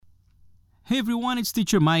Hey everyone, it's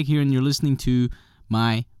Teacher Mike here and you're listening to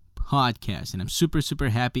my podcast and I'm super, super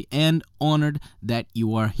happy and honored that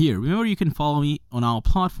you are here. Remember, you can follow me on our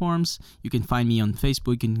platforms. You can find me on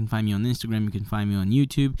Facebook, you can find me on Instagram, you can find me on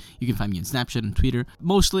YouTube, you can find me on Snapchat and Twitter.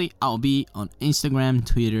 Mostly, I'll be on Instagram,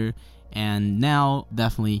 Twitter, and now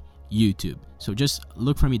definitely YouTube. So just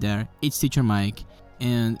look for me there. It's Teacher Mike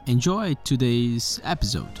and enjoy today's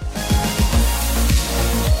episode.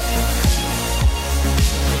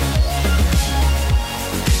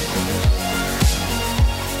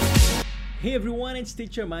 Hey everyone, it's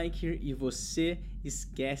Teacher Mike here e você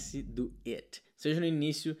esquece do it. Seja no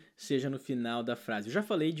início, seja no final da frase. Eu já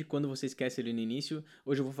falei de quando você esquece ele no início,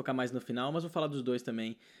 hoje eu vou focar mais no final, mas vou falar dos dois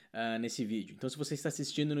também nesse vídeo. Então se você está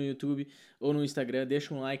assistindo no YouTube ou no Instagram,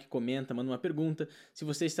 deixa um like, comenta, manda uma pergunta. Se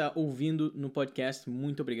você está ouvindo no podcast,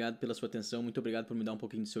 muito obrigado pela sua atenção, muito obrigado por me dar um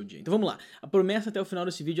pouquinho do seu dia. Então vamos lá, a promessa até o final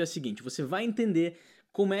desse vídeo é a seguinte, você vai entender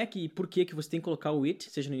como é que e por que você tem que colocar o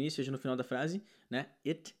it, seja no início, seja no final da frase, né?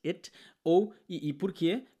 It, ou e por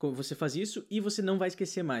que você faz isso e você não vai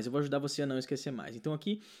esquecer mais. Eu vou ajudar você a não esquecer mais. Então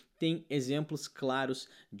aqui tem exemplos claros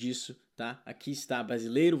disso, tá? Aqui está,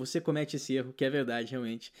 brasileiro, você comete esse erro, que é verdade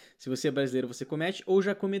realmente. Se você é brasileiro, você comete ou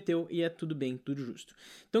já cometeu e é tudo bem, tudo justo.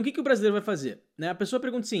 Então o que o brasileiro vai fazer? Né? A pessoa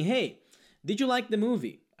pergunta assim, hey, did you like the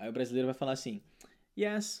movie? Aí o brasileiro vai falar assim,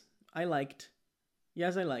 yes, I liked.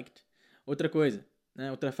 Yes, I liked. Outra coisa.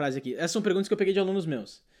 Outra frase aqui. Essas são perguntas que eu peguei de alunos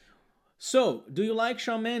meus. So, do you like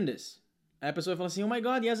Shawn Mendes? Aí a pessoa fala assim, oh my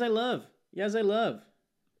god, yes I love. Yes I love.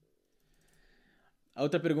 A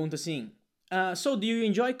outra pergunta assim, so do you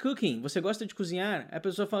enjoy cooking? Você gosta de cozinhar? Aí a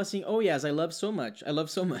pessoa fala assim, oh yes, I love so much. I love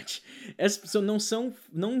so much. Essas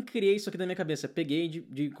não criei isso aqui na minha cabeça. Peguei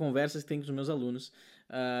de conversas que tenho com os meus alunos.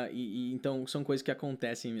 Então são coisas que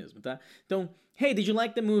acontecem mesmo, tá? Então, hey, did you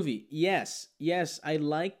like the movie? Yes, I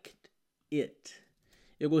liked it.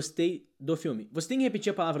 Eu gostei do filme. Você tem que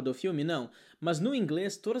repetir a palavra do filme? Não. Mas no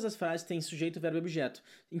inglês, todas as frases têm sujeito, verbo e objeto.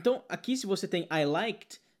 Então, aqui se você tem I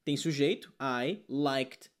liked, tem sujeito, I,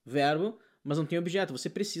 liked, verbo, mas não tem objeto. Você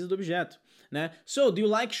precisa do objeto, né? So, do you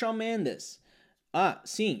like Shawn Mendes?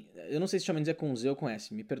 Sim. Eu não sei se Shawn Mendes é com Z ou com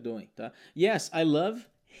S, me perdoem, tá? Yes, I love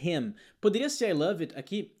him. Poderia ser I love it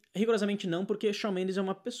aqui? Rigorosamente não, porque Shawn Mendes é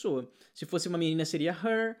uma pessoa. Se fosse uma menina, seria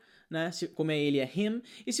her, né? Como é ele, é him.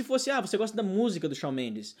 E se fosse, você gosta da música do Shawn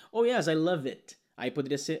Mendes? Oh, yes, I love it. Aí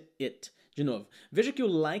poderia ser it. De novo. Veja que o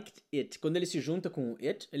liked it, quando ele se junta com o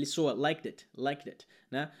it, ele soa liked it,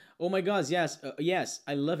 né? Oh my God, yes,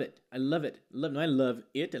 I love it. Não é love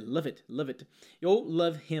it, é love it. Ou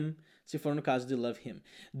love him, se for no caso de love him.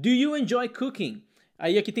 Do you enjoy cooking?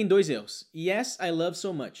 Aí aqui tem dois erros. Yes, I love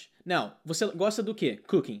so much. Não, você gosta do quê?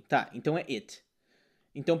 Cooking. Tá, então é it.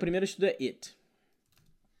 Então primeiro estudo é it.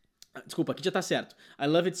 Desculpa, aqui já tá certo. I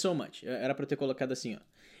love it so much. Era pra eu ter colocado assim, ó.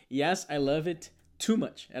 Yes, I love it too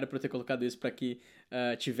much. Era pra eu ter colocado isso pra que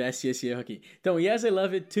tivesse esse erro aqui. Então, yes, I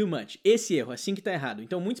love it too much. Esse erro, assim que tá errado.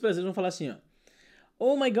 Então, muitos brasileiros vão falar assim, ó.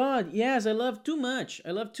 Oh my God, yes, I love too much.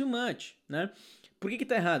 I love too much, né? Por que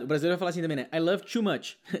tá errado? O brasileiro vai falar assim também, né? I love too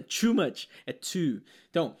much. Too much. É too.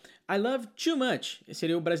 Então, I love too much. Esse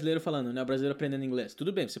seria o brasileiro falando, né? O brasileiro aprendendo inglês.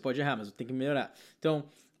 Tudo bem, você pode errar, mas tem que melhorar. Então,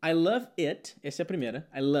 I love it. Essa é a primeira.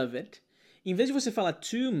 I love it. Em vez de você falar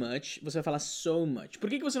too much, você vai falar so much. Por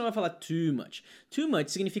que você não vai falar too much? Too much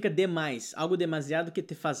significa demais, algo demasiado que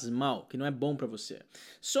te faz mal, que não é bom pra você.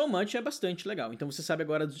 So much é bastante legal, então você sabe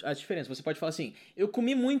agora a diferença. Você pode falar assim, eu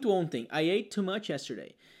comi muito ontem, I ate too much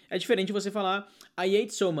yesterday. É diferente de você falar, I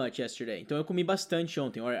ate so much yesterday. Então eu comi bastante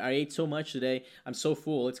ontem, or I ate so much today, I'm so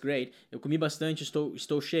full, it's great. Eu comi bastante,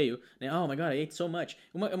 estou cheio. Né? Oh my God, I ate so much.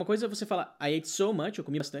 Uma coisa é você falar, I ate so much, eu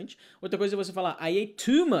comi bastante. Outra coisa é você falar, I ate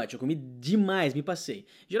too much, eu comi demais, me passei.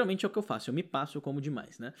 Geralmente é o que eu faço, eu me passo, eu como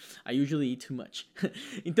demais, né? I usually eat too much.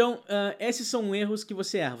 Então, esses são erros que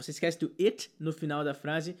você erra. Você esquece do it no final da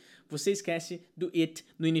frase, você esquece do it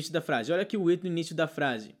no início da frase. Olha aqui o it no início da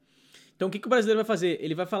frase. Então, o que o brasileiro vai fazer?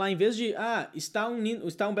 Ele vai falar, em vez de, está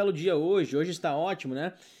um belo dia hoje está ótimo,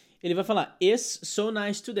 né? Ele vai falar, is so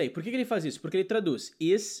nice today. Por que ele faz isso? Porque ele traduz,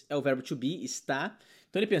 is é o verbo to be, está.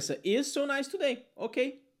 Então, ele pensa, is so nice today,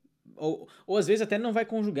 ok. Ou às vezes até não vai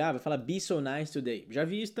conjugar, vai falar, be so nice today. Já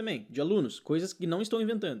vi isso também, de alunos, coisas que não estão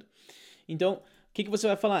inventando. Então, o que você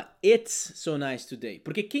vai falar? It's so nice today.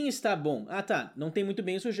 Porque quem está bom? Não tem muito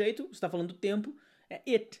bem o sujeito, você está falando do tempo, é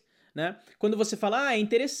it. Né? Quando você fala, é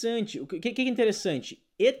interessante. O que é interessante?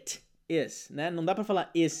 It is, né? Não dá pra falar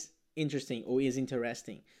is interesting ou is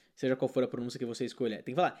interesting, seja qual for a pronúncia que você escolher.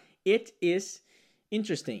 Tem que falar it is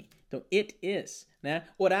interesting. Então, it is, né?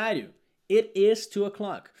 Horário. It is 2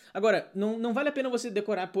 o'clock. Agora, não vale a pena você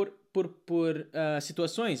decorar por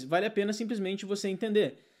situações, vale a pena simplesmente você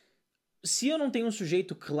entender. se eu não tenho um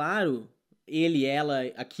sujeito claro, ele, ela,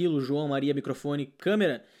 aquilo, João, Maria, microfone,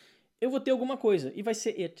 câmera, eu vou ter alguma coisa e vai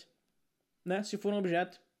ser it, né? Se for um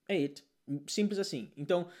objeto, é it. Simples assim.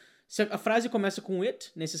 Então, se a frase começa com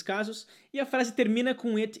it, nesses casos, e a frase termina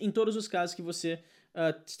com it em todos os casos que você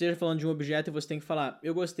esteja falando de um objeto e você tem que falar,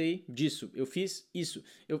 eu gostei disso, eu fiz isso.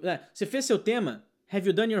 Você fez seu tema? Have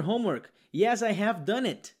you done your homework? Yes, I have done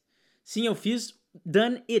it. Sim, eu fiz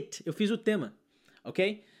done it. Eu fiz o tema,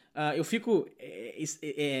 ok? Eu fico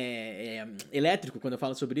elétrico quando eu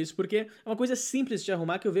falo sobre isso, porque é uma coisa simples de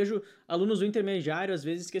arrumar que eu vejo alunos do intermediário às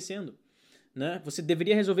vezes esquecendo, né? Você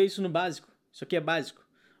deveria resolver isso no básico. Isso aqui é básico,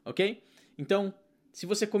 ok? Então, se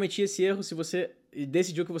você cometia esse erro, se você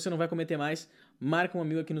decidiu que você não vai cometer mais, marca um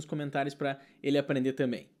amigo aqui nos comentários para ele aprender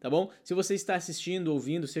também, tá bom? Se você está assistindo,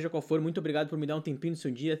 ouvindo, seja qual for, muito obrigado por me dar um tempinho do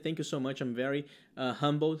seu dia. Thank you so much, I'm very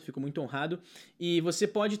humbled, fico muito honrado. E você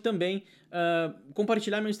pode também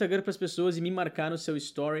compartilhar meu Instagram para as pessoas e me marcar no seu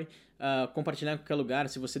story, compartilhar em qualquer lugar.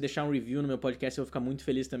 Se você deixar um review no meu podcast, eu vou ficar muito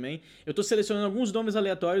feliz também. Eu tô selecionando alguns nomes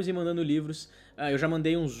aleatórios e mandando livros. Eu já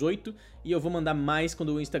mandei uns 8 e eu vou mandar mais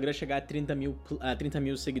quando o Instagram chegar a 30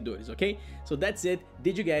 mil seguidores, ok? So that's it.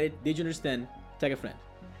 Did you get it? Did you understand? Tag a friend.